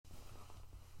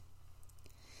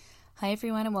Hi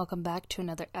everyone and welcome back to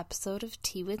another episode of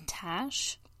Tea with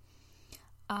Tash.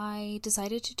 I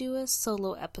decided to do a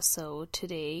solo episode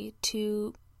today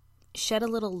to shed a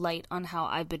little light on how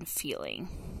I've been feeling,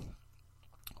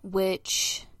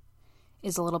 which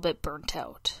is a little bit burnt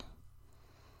out.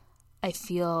 I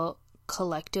feel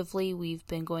collectively we've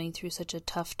been going through such a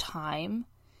tough time,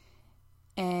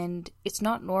 and it's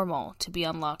not normal to be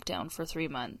on lockdown for 3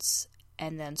 months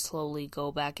and then slowly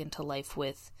go back into life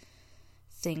with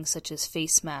things such as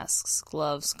face masks,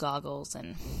 gloves, goggles,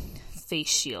 and face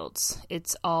shields.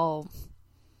 It's all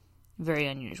very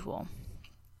unusual.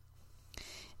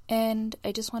 And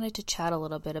I just wanted to chat a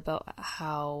little bit about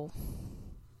how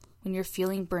when you're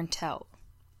feeling burnt out,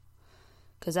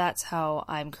 because that's how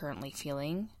I'm currently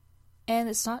feeling, and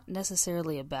it's not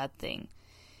necessarily a bad thing.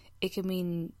 It could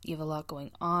mean you have a lot going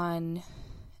on,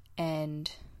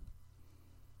 and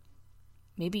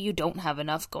maybe you don't have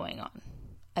enough going on.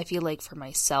 I feel like for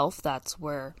myself, that's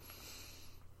where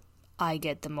I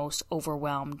get the most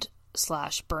overwhelmed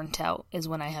 / burnt out, is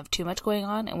when I have too much going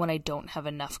on and when I don't have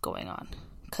enough going on.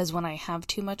 Because when I have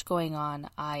too much going on,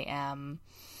 I am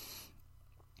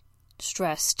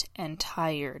stressed and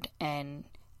tired and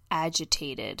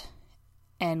agitated.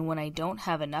 And when I don't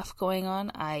have enough going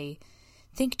on, I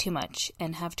think too much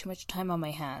and have too much time on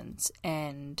my hands.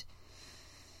 And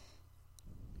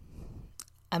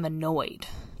I'm annoyed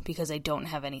because I don't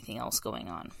have anything else going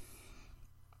on.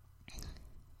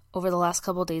 Over the last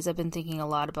couple of days, I've been thinking a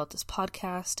lot about this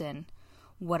podcast and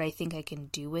what I think I can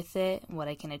do with it, what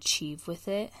I can achieve with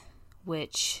it,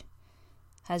 which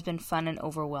has been fun and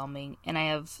overwhelming. And I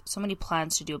have so many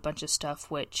plans to do a bunch of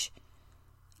stuff, which,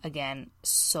 again,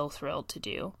 so thrilled to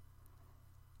do.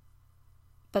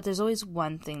 But there's always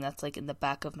one thing that's like in the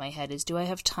back of my head is, do I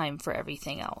have time for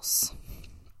everything else?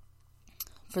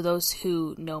 For those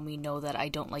who know me know that I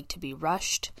don't like to be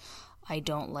rushed. I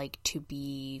don't like to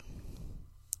be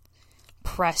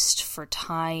pressed for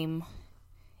time.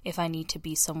 If I need to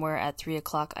be somewhere at 3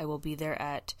 o'clock, I will be there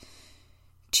at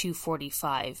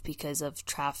 2:45 because of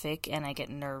traffic, and I get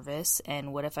nervous.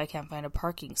 And what if I can't find a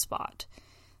parking spot?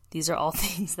 These are all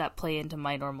things that play into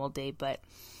my normal day, but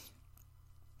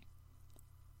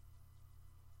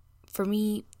for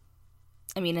me,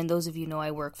 and those of you know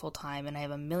I work full time and I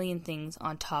have a million things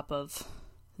on top of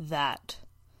that,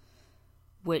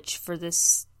 which for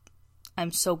this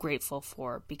I'm so grateful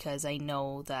for, because I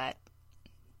know that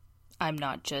I'm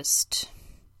not just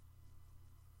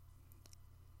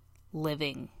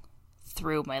living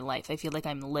through my life. I feel like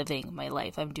I'm living my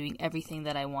life. I'm doing everything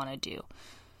that I want to do.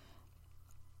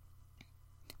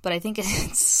 But I think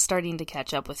it's starting to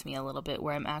catch up with me a little bit,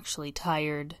 where I'm actually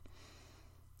tired.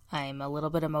 I'm a little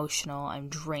bit emotional. I'm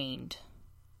drained.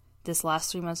 This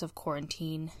last 3 months of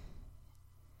quarantine,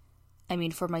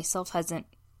 for myself, hasn't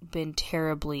been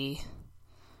terribly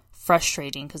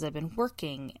frustrating because I've been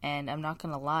working, and I'm not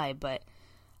going to lie, but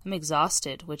I'm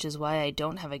exhausted, which is why I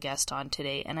don't have a guest on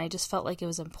today. And I just felt like it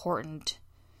was important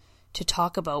to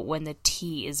talk about when the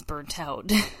tea is burnt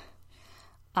out.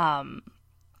 I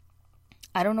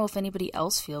don't know if anybody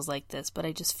else feels like this, but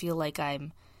I just feel like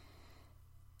I'm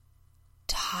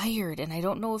tired, and I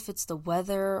don't know if it's the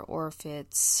weather or if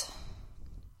it's,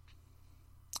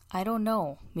 I don't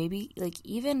know, maybe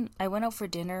even I went out for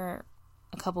dinner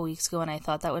a couple weeks ago and I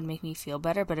thought that would make me feel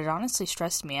better, but it honestly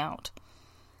stressed me out.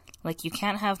 You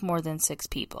can't have more than 6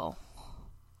 people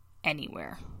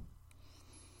anywhere.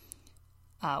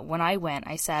 When I went,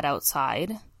 I sat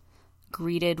outside,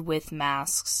 greeted with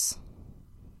masks.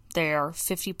 There are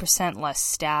 50% less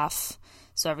staff,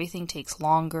 so everything takes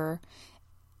longer.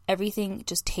 Everything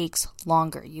just takes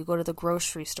longer. You go to the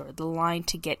grocery store, the line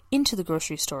to get into the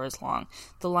grocery store is long.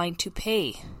 The line to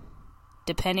pay,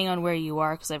 depending on where you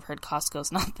are, because I've heard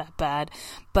Costco's not that bad,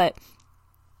 but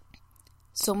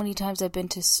so many times I've been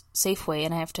to Safeway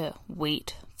and I have to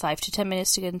wait 5 to 10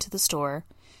 minutes to get into the store,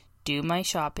 do my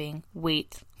shopping,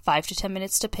 wait 5 to 10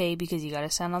 minutes to pay because you got to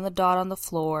stand on the dot on the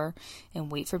floor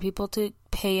and wait for people to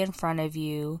pay in front of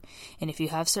you. And if you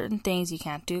have certain things, you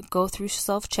can't go through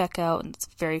self-checkout, and it's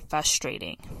very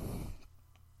frustrating.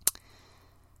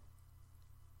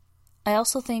 I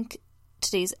also think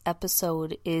today's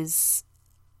episode is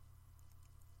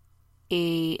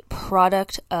a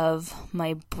product of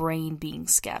my brain being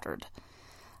scattered.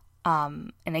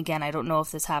 And again, I don't know if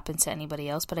this happens to anybody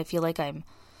else, but I feel like I'm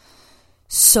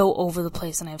so over the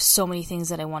place and I have so many things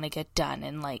that I want to get done.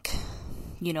 And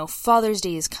Father's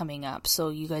Day is coming up, so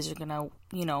you guys are gonna,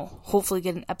 hopefully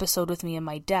get an episode with me and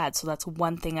my dad. So that's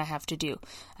one thing I have to do.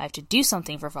 I have to do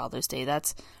something for Father's Day.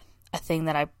 That's a thing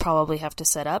that I probably have to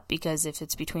set up, because if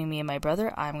it's between me and my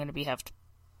brother, I'm going to be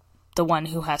the one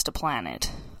who has to plan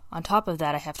it. On top of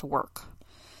that, I have to work.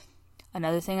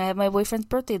 Another thing, I have my boyfriend's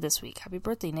birthday this week. Happy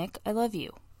birthday, Nick. I love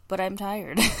you. But I'm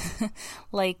tired.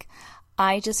 Like,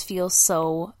 I just feel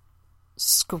so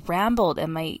scrambled,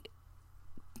 and my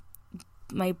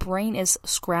brain is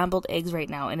scrambled eggs right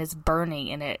now, and it's burning,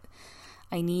 and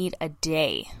I need a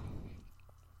day.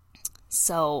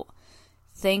 So,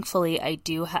 thankfully, I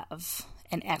do have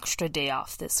an extra day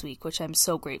off this week, which I'm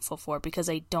so grateful for, because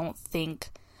I don't think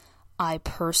I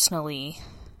personally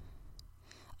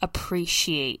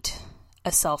appreciate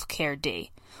a self-care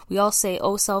day. We all say,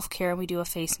 oh, self-care, and we do a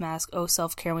face mask. Oh,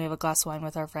 self-care, and we have a glass of wine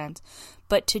with our friends.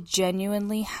 But to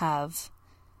genuinely have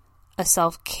a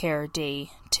self-care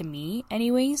day, to me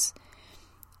anyways,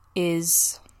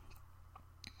 is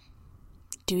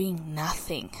doing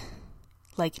nothing.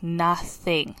 Like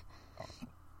nothing.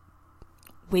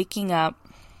 Waking up,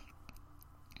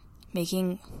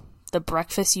 making the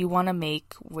breakfast you want to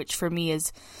make, which for me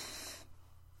is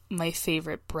my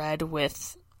favorite bread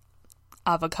with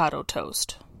avocado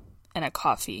toast and a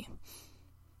coffee.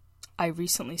 I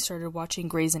recently started watching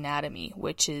Grey's Anatomy,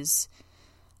 which is,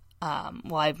 I'm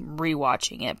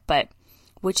rewatching it, but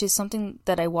which is something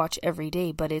that I watch every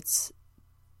day, but it's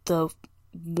the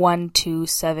 1 to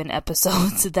 7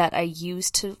 episodes that I use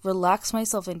to relax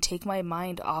myself and take my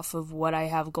mind off of what I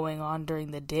have going on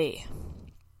during the day.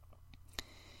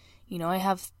 You know, I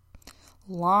have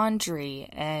laundry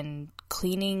and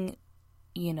cleaning,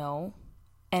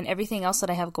 and everything else that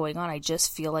I have going on. I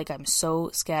just feel like I'm so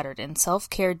scattered. And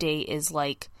self-care day is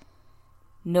like,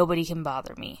 nobody can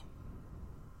bother me.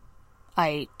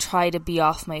 I try to be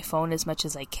off my phone as much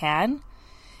as I can.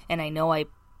 And I know I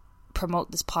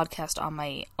promote this podcast on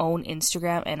my own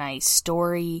Instagram, and I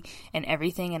story and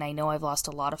everything. And I know I've lost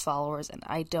a lot of followers, and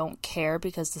I don't care,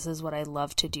 because this is what I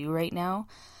love to do right now.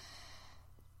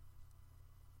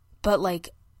 But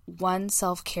like, one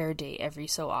self-care day every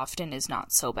so often is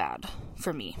not so bad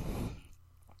for me.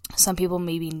 Some people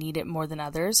maybe need it more than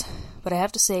others, but I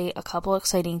have to say a couple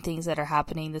exciting things that are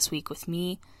happening this week with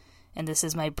me, and this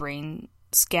is my brain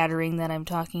scattering that I'm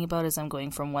talking about as I'm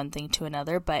going from one thing to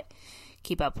another, but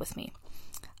keep up with me.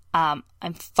 I'm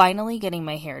finally getting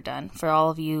my hair done. For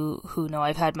all of you who know,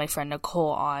 I've had my friend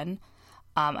Nicole on.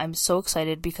 I'm so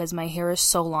excited because my hair is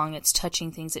so long, it's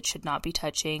touching things it should not be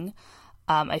touching.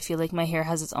 I feel like my hair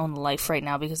has its own life right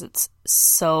now because it's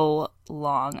so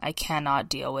long. I cannot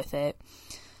deal with it.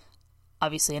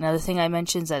 Obviously, another thing I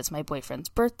mentioned is that it's my boyfriend's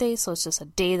birthday, so it's just a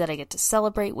day that I get to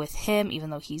celebrate with him, even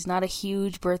though he's not a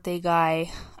huge birthday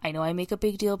guy. I know I make a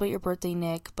big deal about your birthday,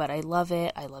 Nick, but I love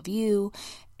it. I love you,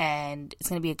 and it's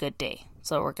going to be a good day,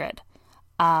 so we're good.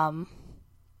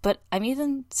 But I'm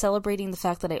even celebrating the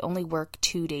fact that I only work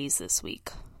 2 days this week,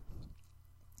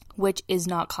 which is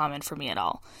not common for me at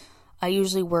all. I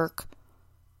usually work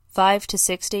 5 to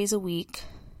 6 days a week,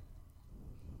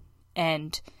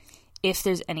 and if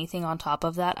there's anything on top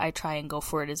of that, I try and go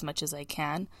for it as much as I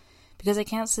can, because I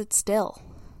can't sit still.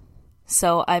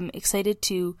 So I'm excited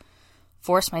to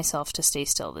force myself to stay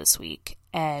still this week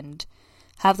and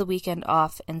have the weekend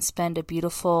off and spend a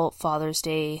beautiful Father's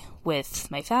Day with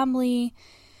my family.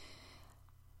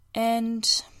 And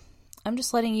I'm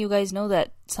just letting you guys know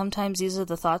that sometimes these are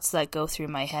the thoughts that go through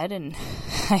my head, and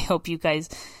I hope you guys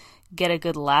get a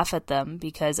good laugh at them,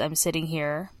 because I'm sitting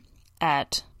here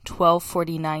at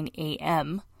 12:49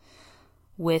 a.m.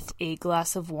 with a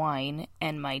glass of wine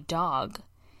and my dog,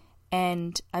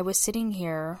 and I was sitting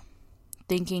here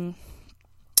thinking,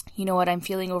 you know what, I'm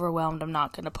feeling overwhelmed. I'm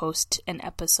not going to post an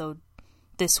episode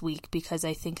this week because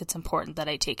I think it's important that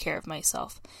I take care of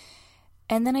myself.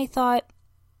 And then I thought,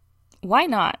 why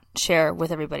not share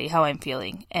with everybody how I'm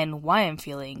feeling and why I'm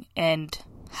feeling and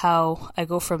how I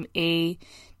go from A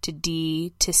to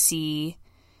D to C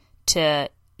to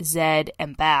Z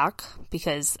and back,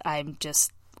 because I'm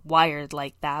just wired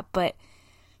like that. But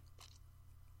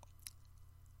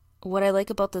what I like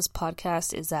about this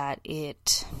podcast is that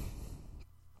it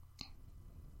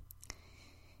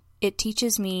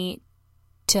teaches me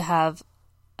to have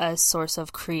a source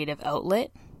of creative outlet.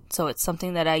 So it's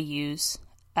something that I use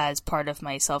as part of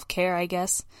my self-care, I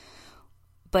guess,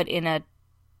 but in a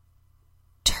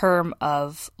term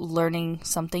of learning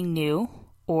something new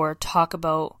or talk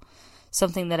about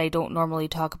something that I don't normally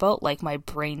talk about, like my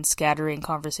brain scattering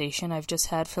conversation I've just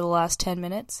had for the last 10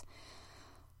 minutes,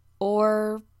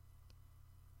 or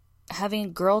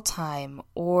having girl time,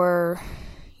 or,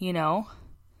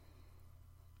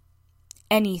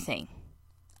 anything.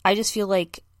 I just feel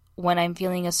like when I'm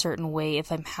feeling a certain way,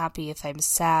 if I'm happy, if I'm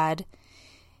sad,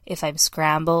 if I'm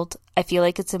scrambled, I feel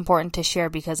like it's important to share,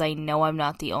 because I know I'm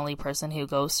not the only person who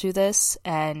goes through this,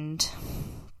 and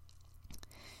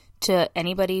to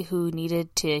anybody who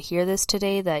needed to hear this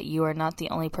today that you are not the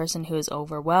only person who is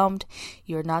overwhelmed.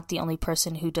 You're not the only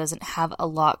person who doesn't have a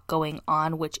lot going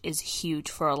on, which is huge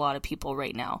for a lot of people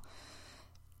right now.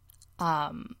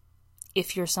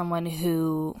 If you're someone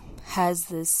who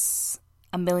has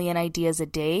a million ideas a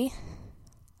day,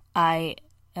 I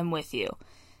am with you.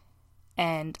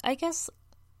 And I guess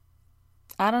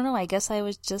I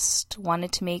was just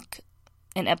wanted to make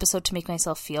an episode to make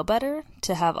myself feel better,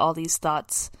 to have all these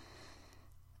thoughts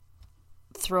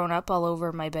thrown up all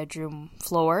over my bedroom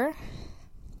floor.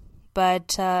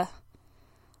 But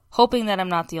hoping that I'm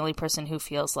not the only person who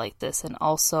feels like this, and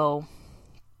also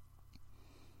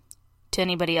to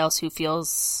anybody else who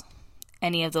feels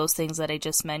any of those things that I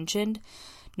just mentioned,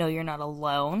 no, you're not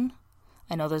alone.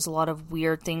 I know there's a lot of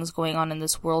weird things going on in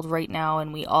this world right now,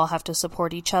 and we all have to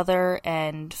support each other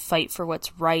and fight for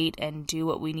what's right and do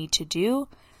what we need to do.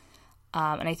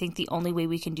 And I think the only way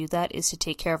we can do that is to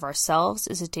take care of ourselves,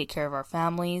 is to take care of our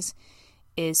families,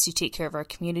 is to take care of our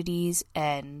communities.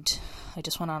 And I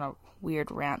just went on a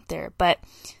weird rant there. But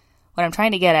what I'm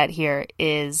trying to get at here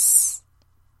is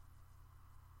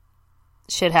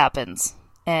shit happens.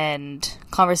 And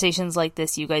conversations like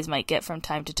this you guys might get from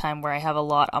time to time where I have a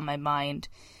lot on my mind.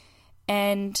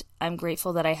 And I'm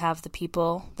grateful that I have the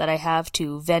people that I have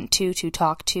to vent to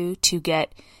talk to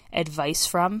get advice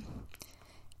from.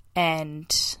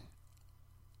 And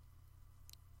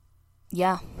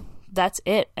yeah, that's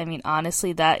it. I mean,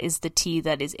 honestly, that is the tea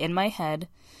that is in my head.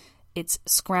 It's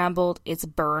scrambled, it's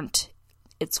burnt,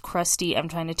 it's crusty. I'm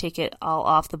trying to take it all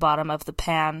off the bottom of the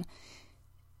pan.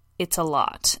 It's a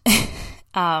lot.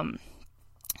 And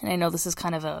I know this is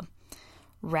kind of a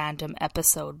random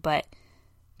episode, but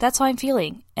that's how I'm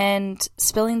feeling. And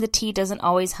spilling the tea doesn't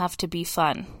always have to be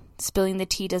fun. Spilling the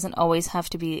tea doesn't always have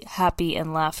to be happy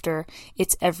and laughter.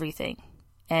 It's everything.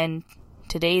 And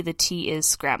today the tea is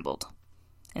scrambled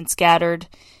and scattered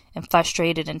and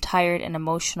frustrated and tired and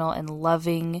emotional and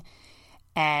loving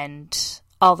and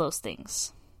all those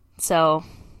things. So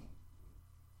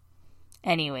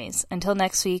anyways, until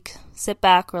next week, sit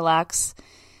back, relax,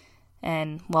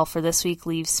 and, well, for this week,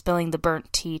 leave spilling the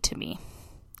burnt tea to me.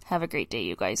 Have a great day,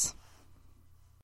 you guys.